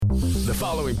The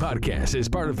following podcast is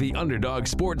part of the Underdog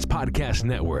Sports Podcast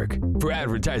Network. For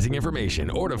advertising information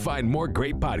or to find more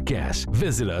great podcasts,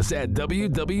 visit us at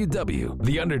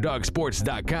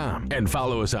www.theunderdogsports.com and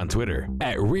follow us on Twitter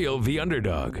at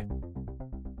RealTheUnderdog.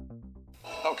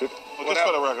 Okay. Well, just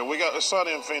for the record, we got the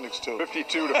Sunny in Phoenix too.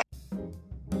 52 to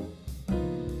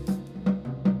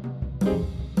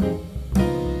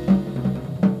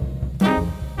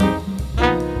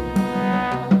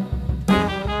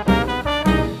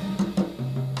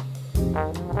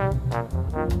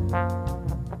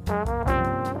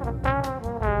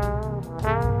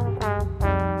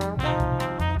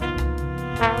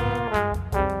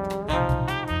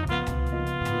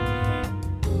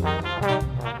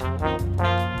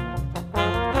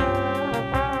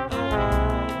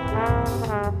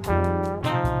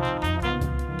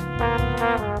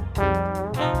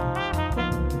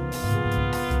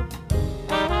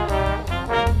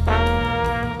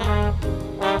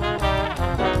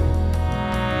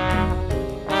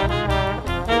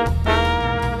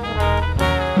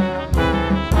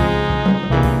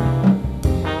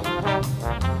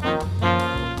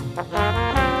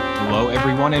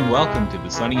and welcome to the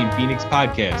Sunny in Phoenix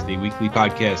podcast, a weekly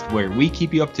podcast where we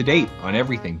keep you up to date on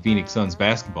everything Phoenix Suns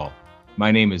basketball.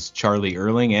 My name is Charlie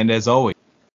Erling, and as always,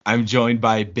 I'm joined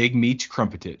by Big Meech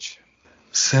Crumpetich.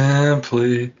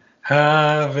 Simply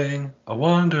having a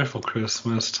wonderful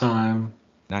Christmas time.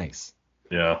 Nice.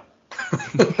 Yeah.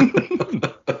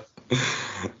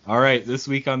 All right, this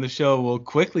week on the show, we'll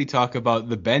quickly talk about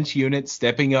the bench unit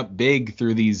stepping up big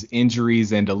through these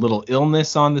injuries and a little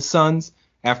illness on the Suns.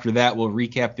 After that, we'll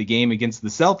recap the game against the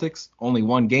Celtics, only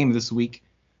one game this week.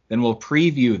 Then we'll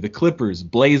preview the Clippers,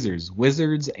 Blazers,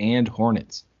 Wizards, and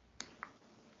Hornets.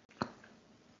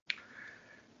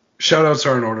 Shoutouts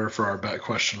are in order for our bet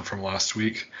question from last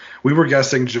week. We were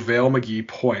guessing JaVale McGee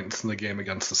points in the game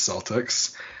against the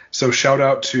Celtics. So shout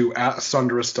out to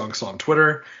 @SunderusDunks on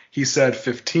Twitter. He said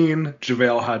 15.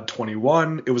 JaVale had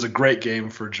 21. It was a great game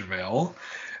for JaVale.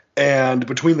 And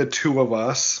between the two of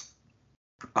us,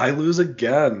 I lose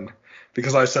again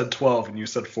because I said 12 and you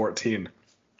said 14.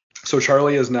 So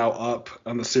Charlie is now up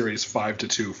on the series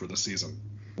 5-2 for the season.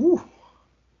 Ooh.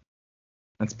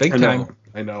 That's big time.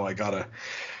 I know. I gotta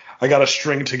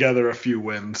string together a few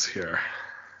wins here.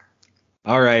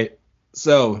 All right.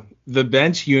 So the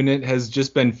bench unit has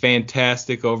just been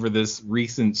fantastic over this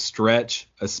recent stretch,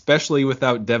 especially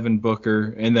without Devin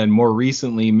Booker, and then more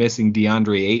recently missing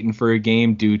DeAndre Ayton for a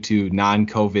game due to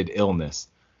non-COVID illness.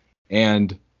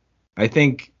 And I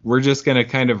think we're just going to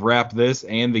kind of wrap this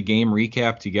and the game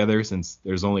recap together since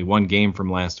there's only one game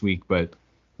from last week, but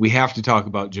we have to talk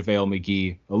about JaVale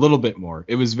McGee a little bit more.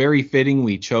 It was very fitting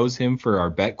we chose him for our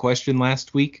bet question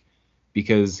last week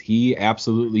because he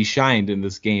absolutely shined in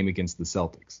this game against the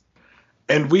Celtics.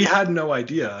 And we had no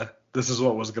idea this is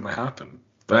what was going to happen.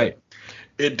 Right.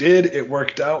 It did. It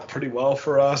worked out pretty well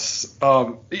for us.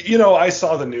 I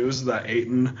saw the news that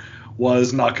Ayton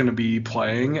was not going to be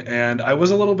playing, and I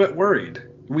was a little bit worried.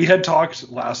 We had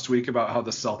talked last week about how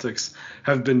the Celtics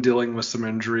have been dealing with some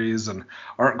injuries and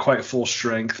aren't quite full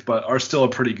strength, but are still a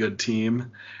pretty good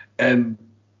team. And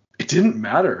it didn't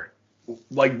matter.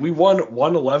 Like, we won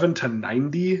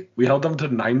 111-90. We held them to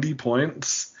 90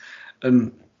 points.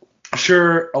 And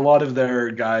sure, a lot of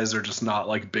their guys are just not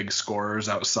like big scorers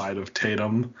outside of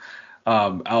Tatum.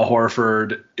 Al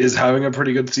Horford is having a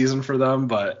pretty good season for them,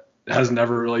 but has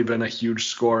never really been a huge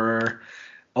scorer.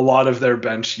 A lot of their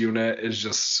bench unit is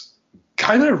just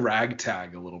kind of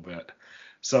ragtag a little bit.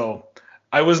 So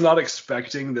I was not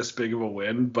expecting this big of a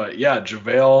win, but yeah,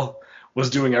 JaVale was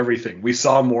doing everything. We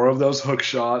saw more of those hook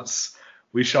shots.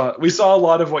 We saw a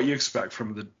lot of what you expect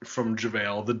from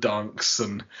JaVale, the dunks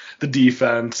and the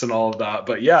defense and all of that.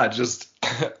 But yeah, just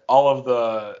all of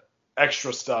the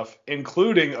extra stuff,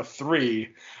 including a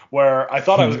three where I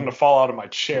thought I was going to fall out of my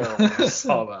chair when I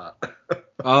saw that.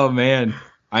 Oh, man.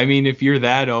 I mean, if you're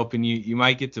that open, you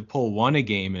might get to pull one a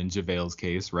game in JaVale's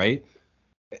case, right?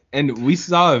 And we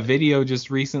saw a video just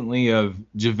recently of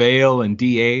JaVale and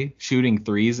DA shooting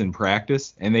threes in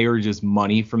practice, and they were just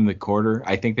money from the quarter.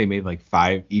 I think they made like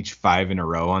five in a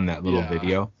row on that little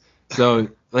video. So,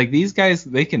 like, these guys,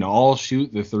 they can all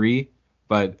shoot the three,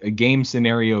 but a game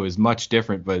scenario is much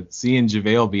different. But seeing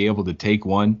JaVale be able to take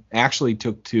one, actually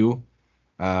took two.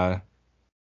 The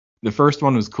first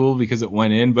one was cool because it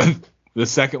went in, but the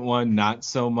second one, not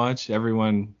so much.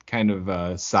 Everyone kind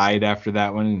of sighed after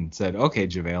that one and said, okay,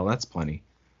 JaVale, that's plenty.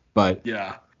 But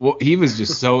yeah, well, he was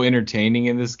just so entertaining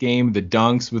in this game. The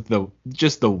dunks with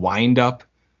the wind up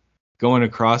going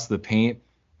across the paint.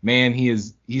 Man,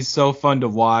 he's so fun to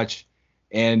watch.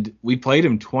 And we played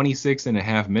him 26 and a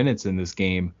half minutes in this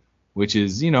game, which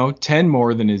is, 10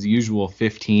 more than his usual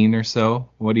 15 or so,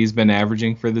 what he's been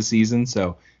averaging for the season.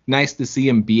 So nice to see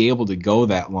him be able to go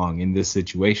that long in this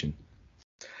situation.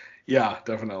 Yeah,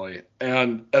 definitely.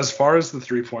 And as far as the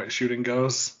 3-point shooting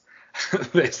goes,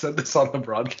 they said this on the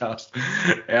broadcast,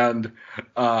 and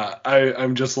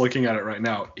I'm just looking at it right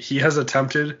now. He has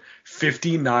attempted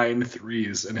 59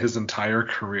 threes in his entire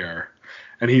career,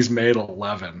 and he's made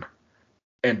 11.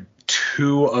 And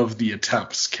 2 of the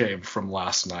attempts came from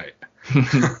last night.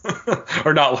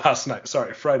 Or not last night,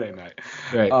 sorry, Friday night.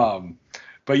 Right.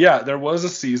 But yeah, there was a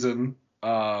season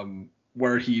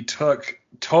where he took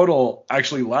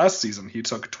actually last season, he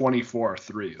took 24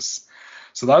 threes.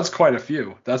 So that's quite a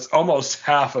few. That's almost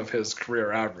half of his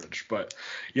career average. But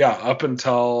yeah, up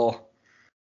until,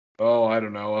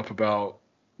 up about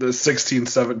the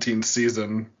 16-17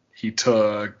 season, he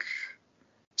took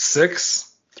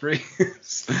 6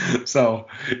 threes. So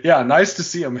yeah, nice to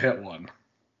see him hit one.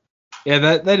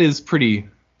 Yeah, that is pretty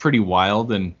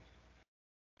wild. And,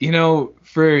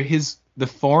 for the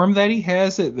form that he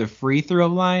has at the free throw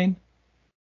line,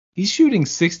 he's shooting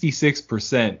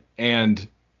 66%. And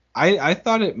I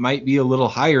thought it might be a little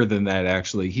higher than that,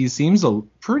 actually. He seems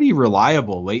pretty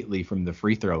reliable lately from the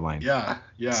free throw line. Yeah.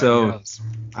 So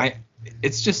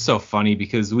it's just so funny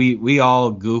because we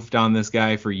all goofed on this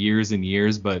guy for years and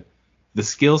years, but the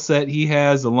skill set he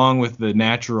has, along with the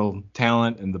natural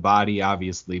talent and the body,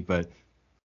 obviously, but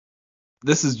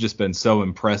this has just been so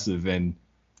impressive. And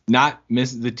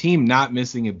the team not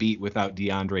missing a beat without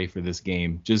DeAndre for this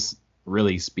game just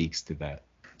really speaks to that.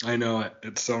 I know it.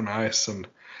 It's so nice. And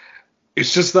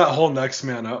it's just that whole next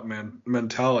man up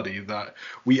mentality that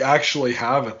we actually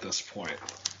have at this point.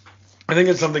 I think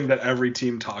it's something that every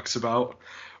team talks about,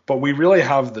 but we really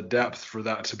have the depth for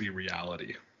that to be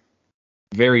reality.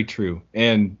 Very true.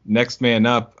 And next man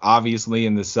up, obviously,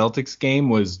 in the Celtics game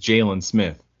was Jalen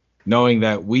Smith, knowing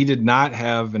that we did not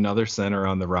have another center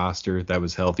on the roster that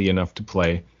was healthy enough to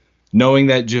play, knowing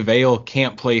that JaVale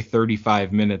can't play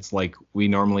 35 minutes like we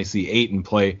normally see Ayton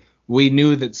play. We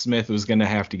knew that Smith was going to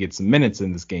have to get some minutes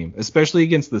in this game, especially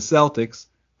against the Celtics,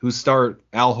 who start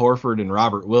Al Horford and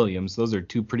Robert Williams. Those are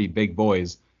 2 pretty big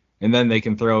boys. And then they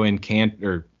can throw in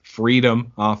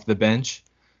Freedom off the bench.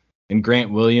 And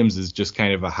Grant Williams is just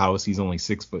kind of a house. He's only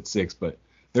 6'6", but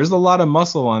there's a lot of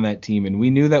muscle on that team, and we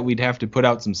knew that we'd have to put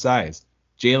out some size.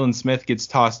 Jalen Smith gets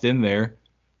tossed in there,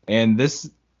 and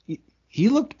he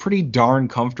looked pretty darn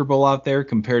comfortable out there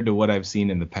compared to what I've seen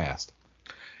in the past.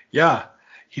 Yeah,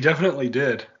 he definitely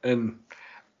did, and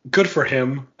good for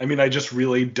him. I mean, I just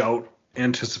really don't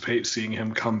anticipate seeing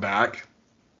him come back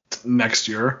next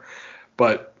year,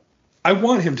 but I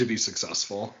want him to be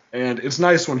successful, and it's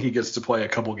nice when he gets to play a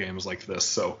couple games like this,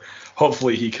 so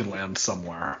hopefully he can land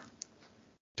somewhere.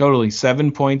 Totally.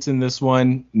 7 points in this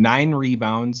one, 9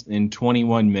 rebounds in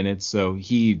 21 minutes, so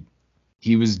he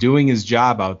was doing his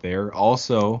job out there.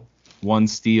 Also, 1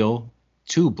 steal,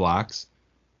 2 blocks.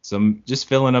 So I'm just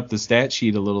filling up the stat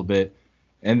sheet a little bit.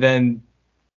 And then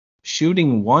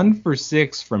shooting 1 for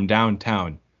 6 from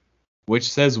downtown,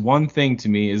 which says one thing to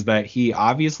me, is that he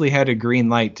obviously had a green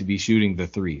light to be shooting the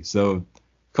 3. So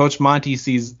Coach Monty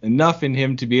sees enough in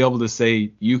him to be able to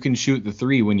say, you can shoot the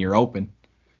 3 when you're open.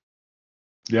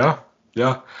 Yeah.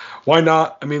 Why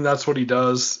not? I mean, that's what he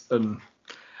does. And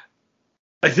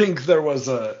I think there was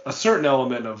a certain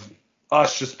element of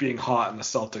us just being hot and the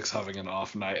Celtics having an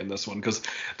off night in this one, because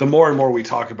the more and more we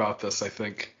talk about this, I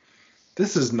think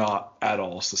this is not at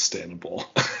all sustainable.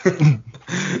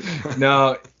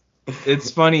 No,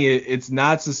 it's funny. It's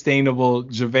not sustainable.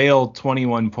 JaVale,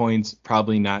 21 points,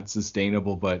 probably not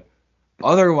sustainable. But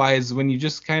otherwise, when you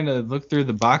just kind of look through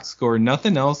the box score,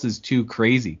 nothing else is too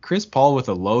crazy. Chris Paul with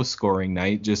a low scoring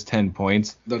night, just 10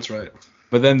 points. That's right.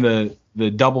 But then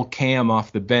the double cam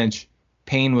off the bench,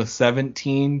 Payne with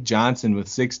 17, Johnson with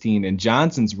 16, and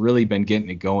Johnson's really been getting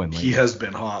it going lately. He has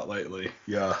been hot lately,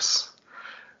 yes.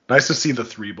 Nice to see the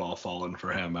 3-ball falling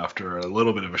for him after a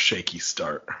little bit of a shaky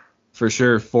start. For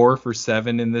sure, 4 for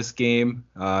 7 in this game,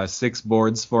 6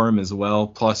 boards for him as well,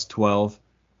 plus 12.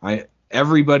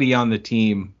 Everybody on the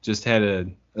team just had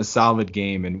a solid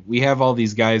game, and we have all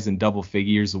these guys in double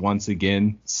figures once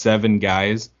again, 7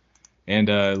 guys. And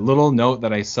a little note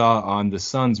that I saw on the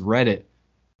Suns Reddit,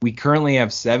 we currently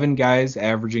have 7 guys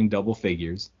averaging double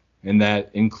figures, and that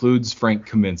includes Frank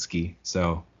Kaminsky.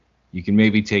 So you can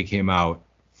maybe take him out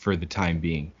for the time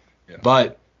being. Yeah.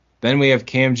 But then we have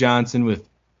Cam Johnson with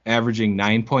averaging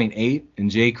 9.8 and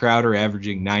Jay Crowder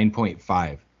averaging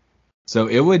 9.5. So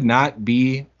it would not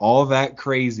be all that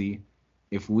crazy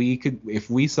if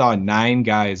we saw 9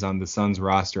 guys on the Suns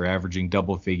roster averaging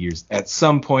double figures at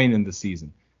some point in the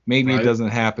season. Maybe It doesn't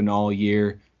happen all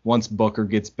year. once Booker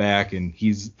gets back and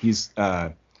he's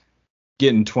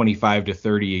getting 25 to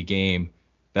 30 a game,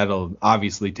 that'll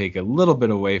obviously take a little bit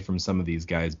away from some of these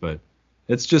guys, but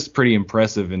it's just pretty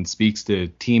impressive and speaks to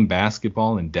team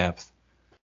basketball and depth.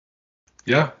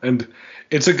 Yeah, and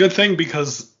it's a good thing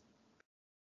because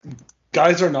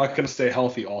guys are not going to stay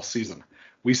healthy all season.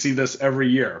 We see this every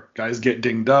year. Guys get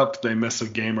dinged up, they miss a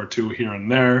game or two here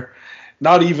and there.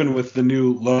 Not even with the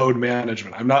new load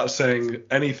management. I'm not saying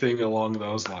anything along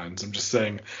those lines. I'm just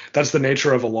saying that's the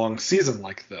nature of a long season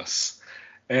like this.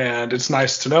 And it's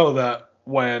nice to know that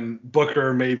when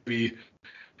Booker maybe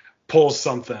pulls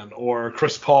something or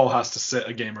Chris Paul has to sit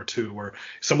a game or two or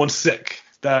someone's sick,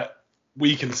 that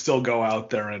we can still go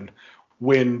out there and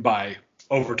win by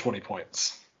over 20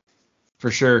 points.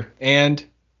 For sure. And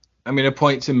I'm going to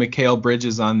point to Mikal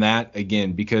Bridges on that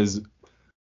again because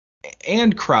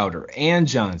and Crowder and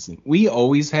Johnson, we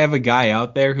always have a guy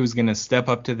out there who's going to step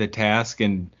up to the task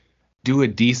and do a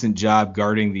decent job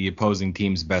guarding the opposing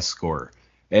team's best scorer.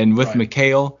 And with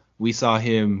Mikal, we saw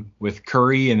him with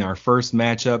Curry in our first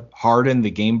matchup, Harden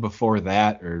the game before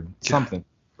that or something.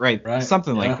 Right.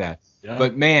 Something like that. Yeah.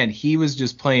 But, man, he was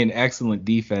just playing excellent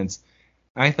defense.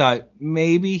 I thought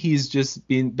maybe he's just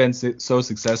been so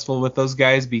successful with those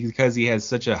guys because he has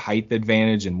such a height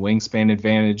advantage and wingspan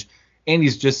advantage, and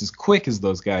he's just as quick as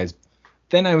those guys.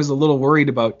 Then I was a little worried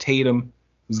about Tatum,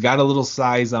 who's got a little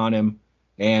size on him.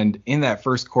 And in that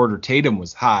first quarter, Tatum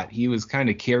was hot. He was kind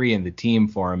of carrying the team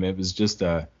for him. It was just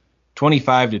a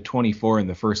 25 to 24 in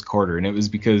the first quarter, and it was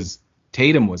because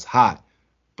Tatum was hot.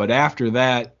 But after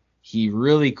that, he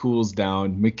really cools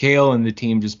down. Mikal and the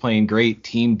team just playing great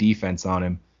team defense on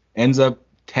him. Ends up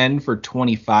 10 for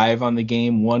 25 on the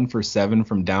game, 1 for 7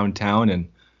 from downtown. And,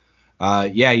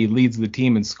 he leads the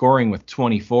team in scoring with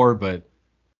 24, but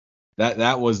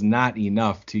that was not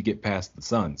enough to get past the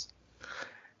Suns.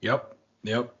 Yep.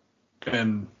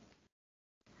 And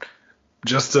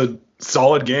just a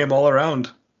solid game all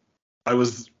around. I'm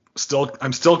still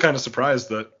kind of surprised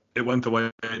that it went the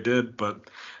way it did, but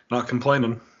not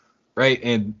complaining. Right,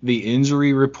 and the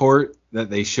injury report that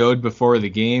they showed before the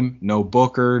game, no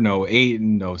Booker, no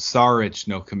Ayton, no Saric,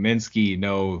 no Kaminsky,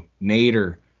 no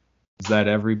Nader. Is that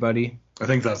everybody? I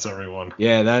think that's everyone.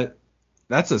 Yeah,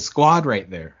 that's a squad right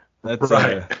there. That's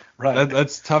right.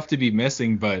 That's tough to be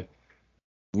missing, but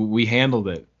we handled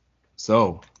it.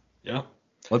 So, yeah.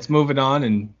 Let's move it on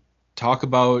and talk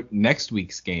about next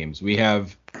week's games.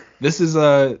 This is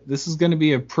going to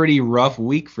be a pretty rough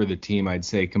week for the team, I'd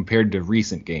say, compared to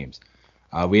recent games.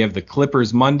 We have the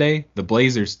Clippers Monday, the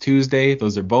Blazers Tuesday.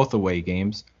 Those are both away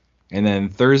games. And then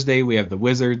Thursday, we have the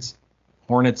Wizards,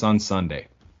 Hornets on Sunday.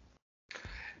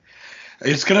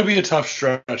 It's going to be a tough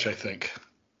stretch, I think.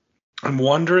 I'm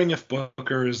wondering if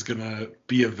Booker is going to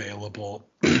be available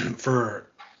for,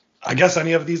 I guess,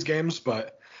 any of these games,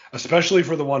 but especially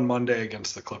for the one Monday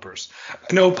against the Clippers.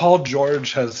 I know Paul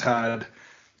George has had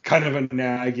kind of a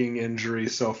nagging injury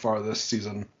so far this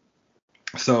season.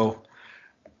 So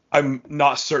I'm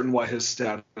not certain what his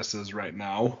status is right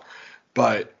now,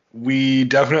 but we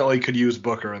definitely could use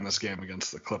Booker in this game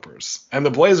against the Clippers. And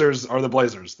the Blazers are the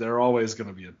Blazers. They're always going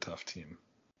to be a tough team.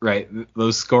 Right.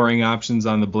 Those scoring options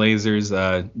on the Blazers,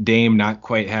 Dame not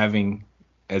quite having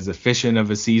as efficient of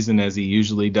a season as he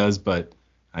usually does, but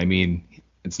I mean,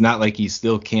 it's not like he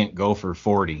still can't go for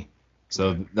 40.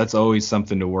 So that's always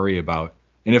something to worry about.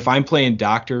 And if I'm playing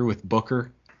doctor with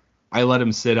Booker, I let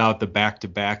him sit out the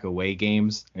back-to-back away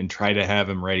games and try to have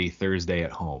him ready Thursday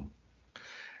at home.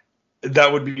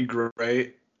 That would be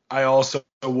great. I also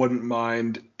wouldn't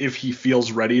mind if he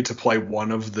feels ready to play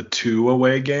one of the 2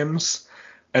 away games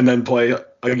and then play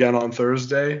again on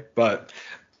Thursday. But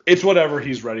it's whatever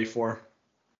he's ready for.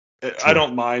 True. I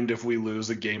don't mind if we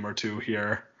lose a game or 2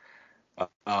 here,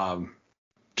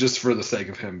 just for the sake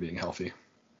of him being healthy.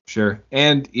 Sure.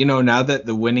 And, now that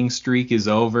the winning streak is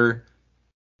over,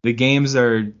 the games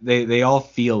they all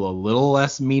feel a little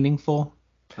less meaningful.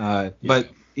 But,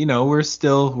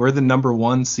 we're the number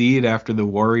 1 seed after the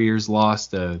Warriors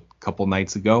lost a couple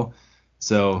nights ago.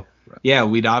 So, yeah,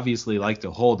 we'd obviously like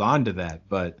to hold on to that.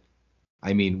 But,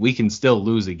 I mean, we can still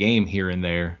lose a game here and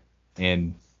there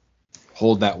and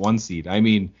hold that 1 seed. I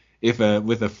mean, with a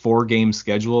 4-game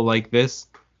schedule like this,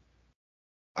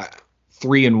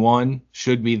 3-1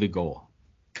 should be the goal.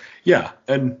 Yeah,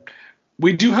 and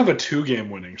we do have a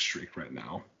 2-game winning streak right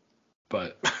now,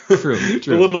 but true.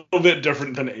 A little bit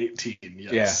different than 18.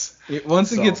 Yes. Yeah.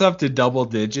 Once it gets up to double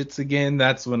digits again,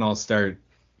 that's when I'll start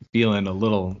feeling a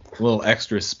little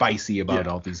extra spicy about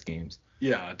all these games.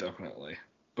 Yeah, definitely.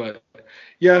 But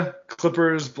yeah,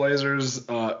 Clippers, Blazers,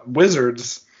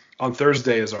 Wizards on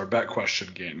Thursday is our bet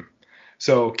question game.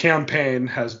 So Cam Payne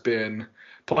has been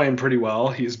playing pretty well.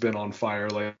 He's been on fire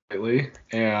lately,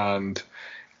 and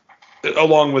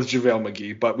along with JaVale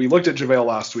McGee. But we looked at JaVale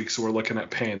last week, so we're looking at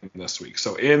Payne this week.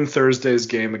 So in Thursday's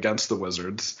game against the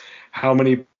Wizards, how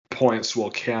many points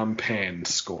will Cam Payne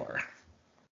score?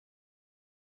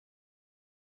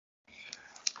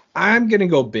 I'm going to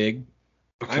go big.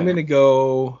 Okay. I'm going to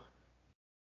go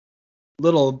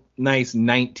little nice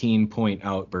 19-point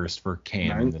outburst for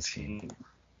Cam in this game.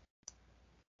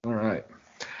 All right.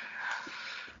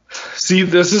 See,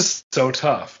 this is so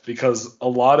tough because a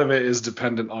lot of it is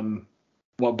dependent on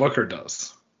what Booker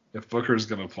does, if Booker is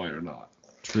going to play or not.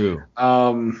 True.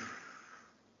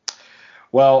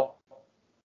 Well,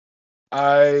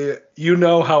 you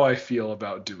know how I feel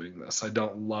about doing this. I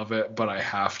don't love it, but I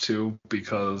have to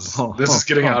because this is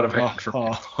getting out of hand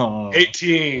for me.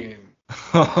 18.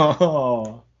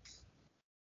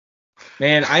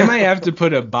 Man, I might have to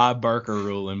put a Bob Barker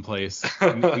rule in place.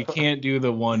 We can't do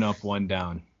the 1 up, 1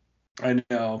 down. I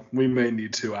know. We may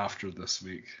need to after this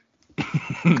week.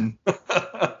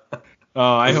 Oh,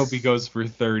 I hope he goes for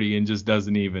 30 and just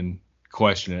doesn't even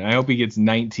question it. I hope he gets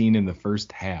 19 in the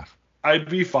first half. I'd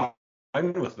be fine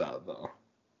with that, though.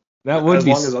 That would as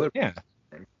be, long as other yeah.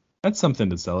 That's something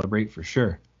to celebrate for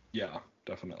sure. Yeah,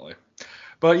 definitely.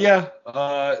 But yeah,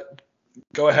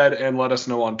 go ahead and let us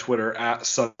know on Twitter at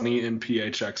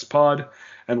SunnyInPHXPod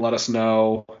and let us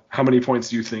know how many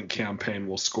points you think Cam Payne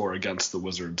will score against the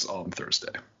Wizards on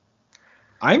Thursday.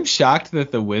 I'm shocked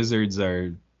that the Wizards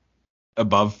are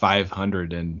above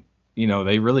 500 and, you know,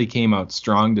 they really came out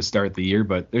strong to start the year,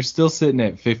 but they're still sitting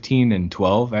at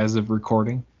 15-12 as of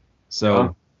recording.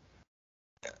 So,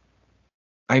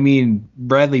 I mean,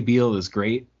 Bradley Beal is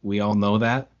great. We all know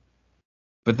that.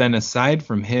 But then aside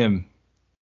from him,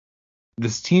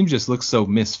 this team just looks so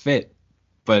misfit.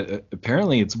 But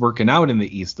apparently it's working out in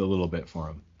the East a little bit for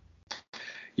him.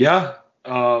 Yeah.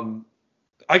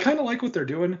 I kind of like what they're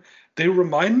doing. They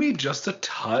remind me just a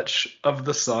touch of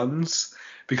the Suns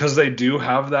because they do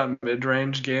have that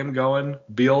mid-range game going.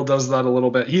 Beal does that a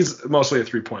little bit. He's mostly a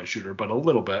three-point shooter, but a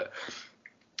little bit.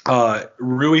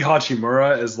 Rui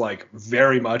Hachimura is like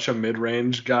very much a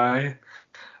mid-range guy.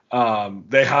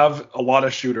 They have a lot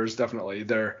of shooters, definitely.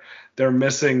 They're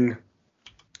missing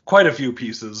quite a few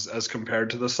pieces as compared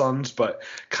to the Suns, but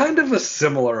kind of a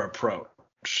similar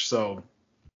approach. So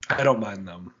I don't mind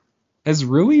them. Has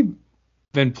Rui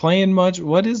been playing much?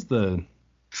 What is the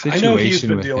situation? I know he's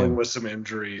been dealing him? with some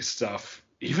injury stuff,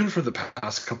 even for the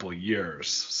past couple of years.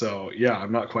 So, yeah,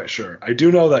 I'm not quite sure. I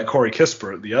do know that Corey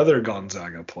Kispert, the other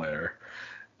Gonzaga player,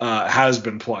 has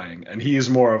been playing, and he's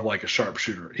more of like a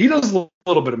sharpshooter. He does a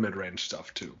little bit of mid-range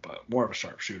stuff too, but more of a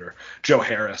sharpshooter. Joe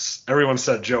Harris. Everyone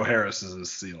said Joe Harris is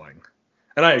his ceiling,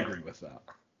 and I agree with that.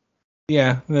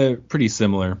 Yeah, they're pretty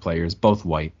similar players, both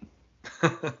white.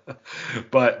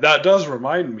 But that does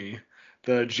remind me,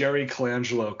 the Jerry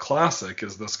Colangelo Classic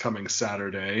is this coming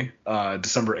Saturday,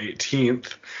 December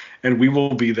 18th, and we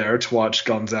will be there to watch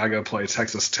Gonzaga play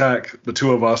Texas Tech, the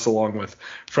two of us, along with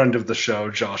friend of the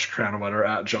show, Josh Cranwetter,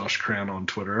 at Josh Cran on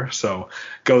Twitter. So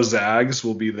go Zags.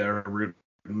 We'll be there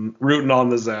rooting on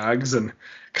the Zags, and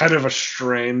kind of a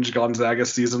strange Gonzaga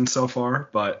season so far,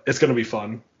 but it's going to be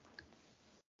fun.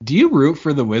 Do you root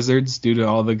for the Wizards due to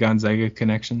all the Gonzaga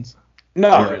connections?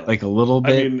 No, really. Like a little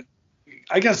bit? I mean,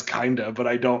 I guess kind of, but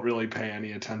I don't really pay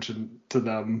any attention to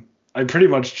them. I pretty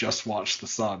much just watch the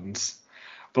Suns.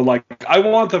 But, like, I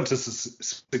want them to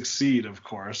succeed, of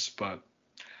course, but,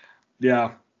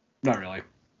 yeah, not really.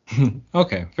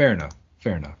 Okay, fair enough.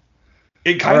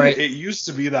 It used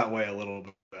to be that way a little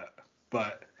bit,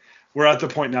 but we're at the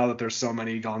point now that there's so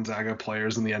many Gonzaga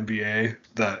players in the NBA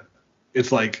that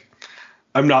it's like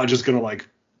I'm not just going to, like,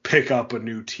 pick up a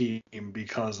new team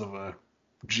because of a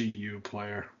GU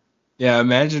player. Yeah,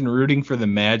 imagine rooting for the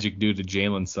Magic due to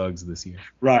Jalen Suggs this year.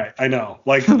 Right, I know.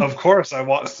 Like, of course I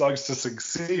want Suggs to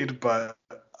succeed, but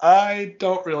I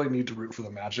don't really need to root for the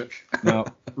Magic. No,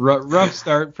 rough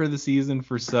start for the season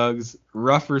for Suggs.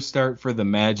 Rougher start for the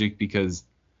Magic because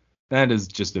that is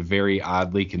just a very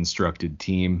oddly constructed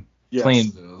team. Yes, Playing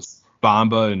it is.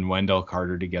 Bamba and Wendell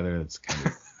Carter together, that's kind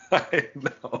of... I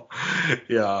know.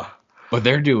 Yeah. But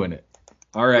they're doing it.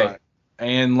 All right.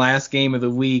 And last game of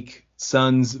the week,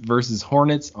 Suns versus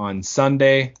Hornets on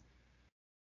Sunday.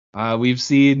 We've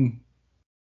seen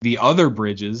the other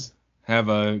Bridges have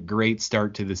a great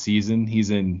start to the season. He's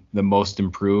in the most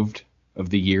improved of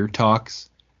the year talks.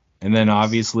 And then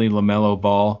obviously LaMelo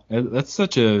Ball. That's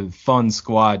such a fun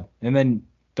squad. And then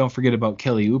don't forget about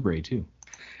Kelly Oubre too.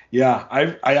 Yeah,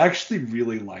 I actually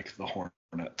really like the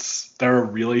Hornets. They're a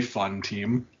really fun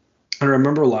team. I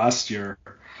remember last year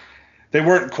they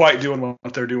weren't quite doing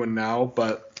what they're doing now,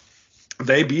 but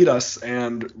they beat us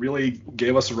and really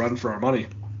gave us a run for our money.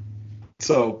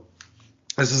 So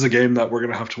this is a game that we're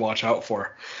going to have to watch out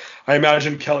for. I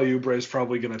imagine Kelly Oubre is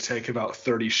probably going to take about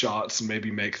 30 shots and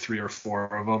maybe make 3 or 4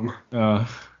 of them.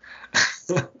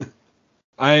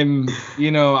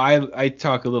 I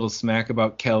talk a little smack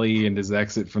about Kelly and his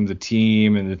exit from the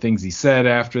team and the things he said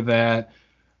after that.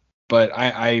 But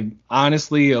I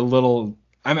honestly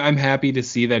I'm happy to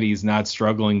see that he's not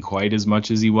struggling quite as much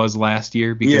as he was last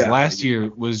year, because last year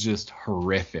was just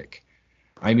horrific.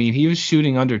 I mean, he was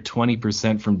shooting under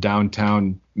 20% from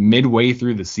downtown midway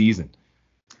through the season.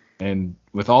 And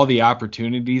with all the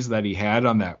opportunities that he had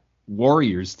on that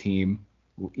Warriors team,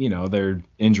 they're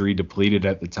injury depleted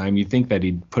at the time. You'd think that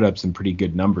he'd put up some pretty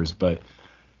good numbers. But,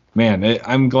 man,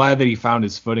 I'm glad that he found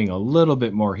his footing a little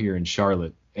bit more here in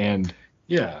Charlotte. And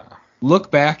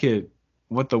look back at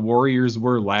what the Warriors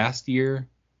were last year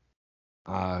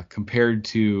compared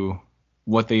to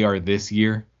what they are this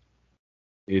year.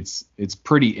 It's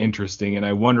pretty interesting, and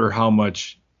I wonder how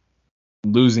much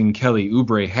losing Kelly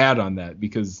Oubre had on that,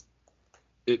 because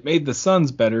it made the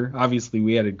Suns better. Obviously,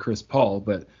 we added Chris Paul,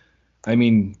 but, I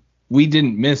mean, we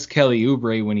didn't miss Kelly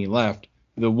Oubre when he left.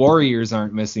 The Warriors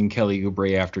aren't missing Kelly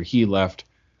Oubre after he left.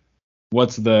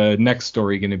 What's the next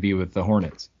story going to be with the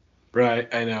Hornets?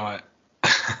 Right, I know it.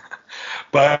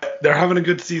 But they're having a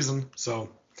good season, so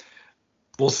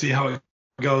we'll see how it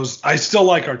goes. I still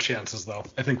like our chances, though.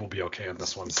 I think we'll be okay in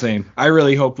this one. Same. I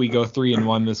really hope we go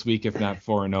 3-1 this week, if not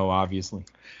 4-0, obviously.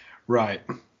 Right.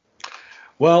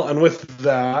 Well, and with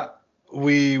that,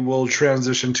 we will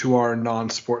transition to our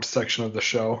non-sports section of the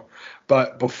show.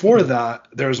 But before that,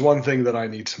 there's one thing that I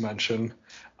need to mention.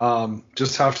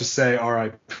 Just have to say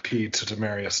R.I.P. to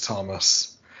Demaryius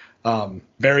Thomas.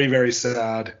 Very, very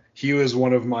sad. He was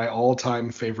one of my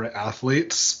all-time favorite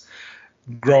athletes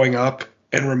growing up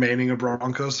and remaining a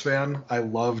Broncos fan. I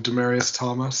love Demaryius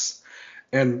Thomas.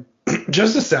 And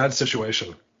just a sad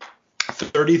situation.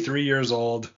 33 years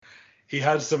old. He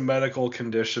had some medical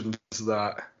conditions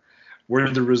that were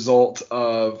the result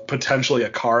of potentially a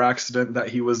car accident that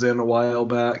he was in a while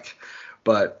back.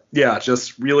 But, yeah,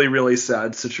 just really, really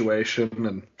sad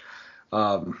situation.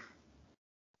 And,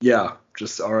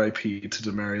 just R.I.P. to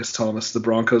Demaryius Thomas. The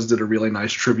Broncos did a really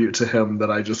nice tribute to him that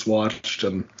I just watched.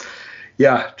 And,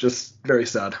 yeah, just very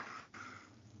sad.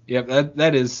 Yeah,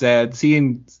 that is sad.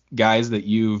 Seeing guys that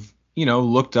you've,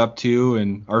 looked up to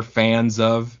and are fans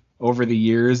of over the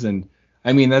years. And,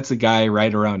 I mean, that's a guy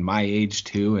right around my age,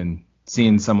 too. And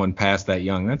seeing someone pass that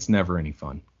young, that's never any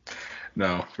fun.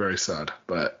 No, very sad.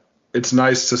 But it's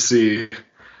nice to see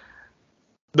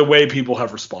the way people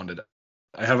have responded.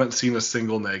 I haven't seen a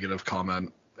single negative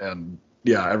comment. And,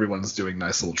 yeah, everyone's doing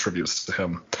nice little tributes to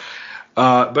him.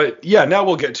 But, yeah, now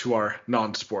we'll get to our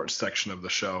non-sports section of the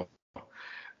show.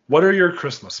 What are your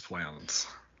Christmas plans?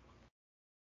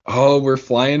 Oh, we're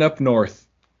flying up north,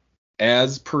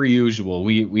 as per usual.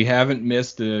 We haven't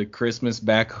missed a Christmas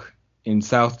back in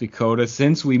South Dakota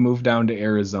since we moved down to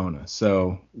Arizona.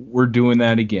 So we're doing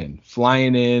that again.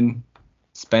 Flying in,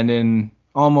 spending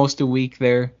almost a week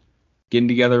there, getting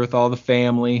together with all the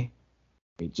family.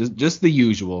 Just the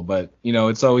usual, but,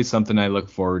 it's always something I look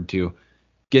forward to.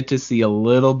 Get to see a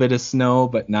little bit of snow,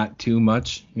 but not too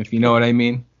much, if you know what I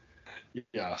mean.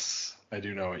 Yes, I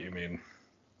do know what you mean.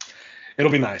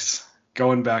 It'll be nice.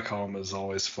 Going back home is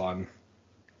always fun.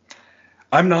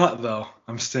 I'm not, though.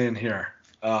 I'm staying here.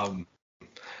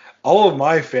 All of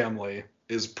my family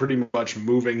is pretty much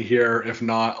moving here, if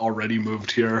not already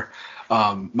moved here.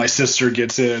 My sister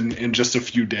gets in just a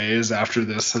few days after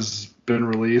this has been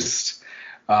released.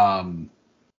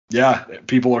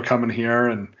 People are coming here,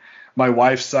 and my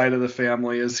wife's side of the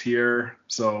family is here,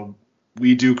 so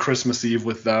we do Christmas Eve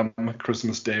with them,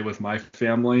 Christmas Day with my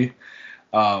family.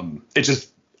 It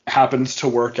just happens to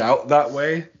work out that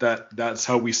way. That's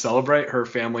how we celebrate. Her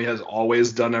family has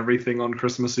always done everything on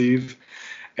Christmas Eve,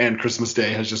 and Christmas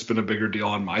Day has just been a bigger deal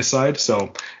on my side.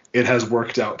 So it has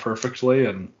worked out perfectly,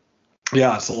 and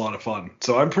yeah, it's a lot of fun.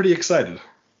 So I'm pretty excited.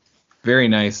 Very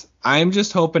nice. I'm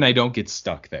just hoping I don't get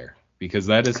stuck there, because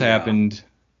that has happened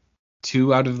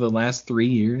 2 out of the last 3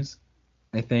 years.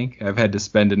 I think I've had to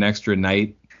spend an extra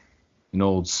night in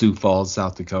old Sioux Falls,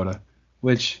 South Dakota,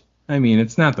 which, I mean,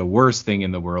 it's not the worst thing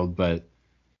in the world, but,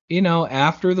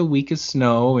 after the week of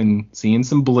snow and seeing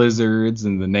some blizzards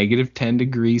and the negative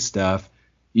 10-degree stuff,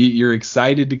 you're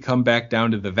excited to come back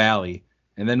down to the valley.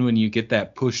 And then when you get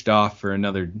that pushed off for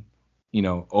another,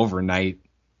 overnight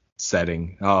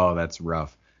setting, oh, that's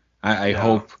rough. I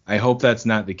hope that's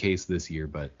not the case this year,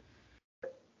 but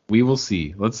we will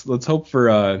see. Let's hope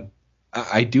for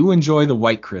I do enjoy the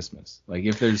white Christmas. Like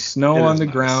if there's snow on the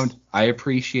ground, I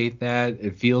appreciate that.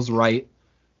 It feels right.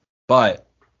 But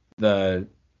the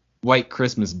white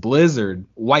Christmas blizzard,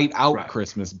 white out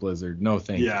Christmas blizzard, no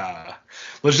thank you. Yeah.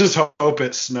 Let's just hope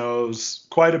it snows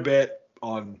quite a bit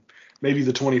on maybe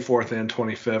the 24th and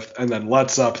 25th, and then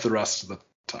lets up the rest of the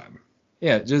time.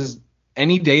 Yeah, just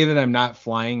any day that I'm not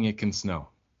flying, it can snow.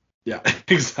 Yeah,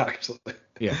 exactly.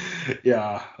 Yeah.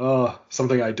 Yeah.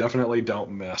 Something I definitely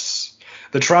don't miss.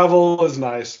 The travel is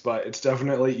nice, but it's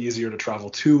definitely easier to travel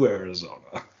to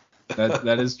Arizona.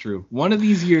 That is true. One of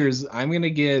these years, I'm gonna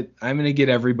get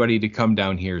everybody to come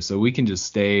down here so we can just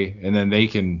stay, and then they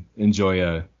can enjoy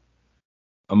a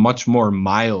much more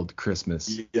mild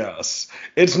Christmas. Yes,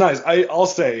 it's nice. I'll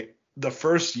say the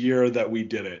first year that we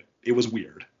did it, it was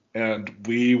weird, and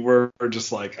we were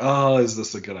just like, oh, is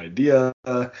this a good idea?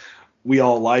 We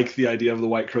all like the idea of the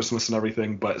white Christmas and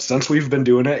everything, but since we've been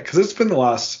doing it, because it's been the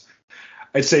last,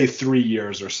 I'd say 3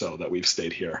 years or so that we've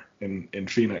stayed here in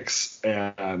Phoenix,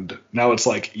 and now it's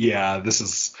like, yeah, this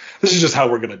is just how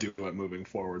we're gonna do it moving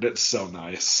forward. It's so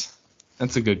nice.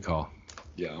 That's a good call.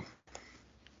 Yeah.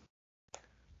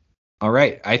 All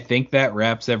right, I think that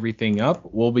wraps everything up.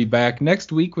 We'll be back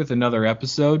next week with another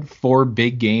episode. 4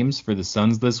 big games for the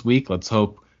Suns this week. Let's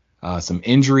hope some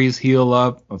injuries heal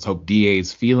up. Let's hope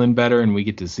DA's feeling better and we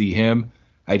get to see him.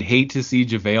 I'd hate to see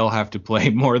JaVale have to play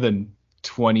more than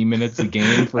 20 minutes a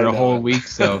game for a whole week.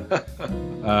 So,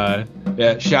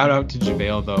 yeah, shout out to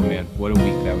JaVale, though, man. What a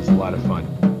week. That was a lot of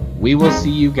fun. We will see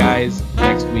you guys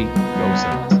next week. Go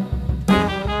Suns.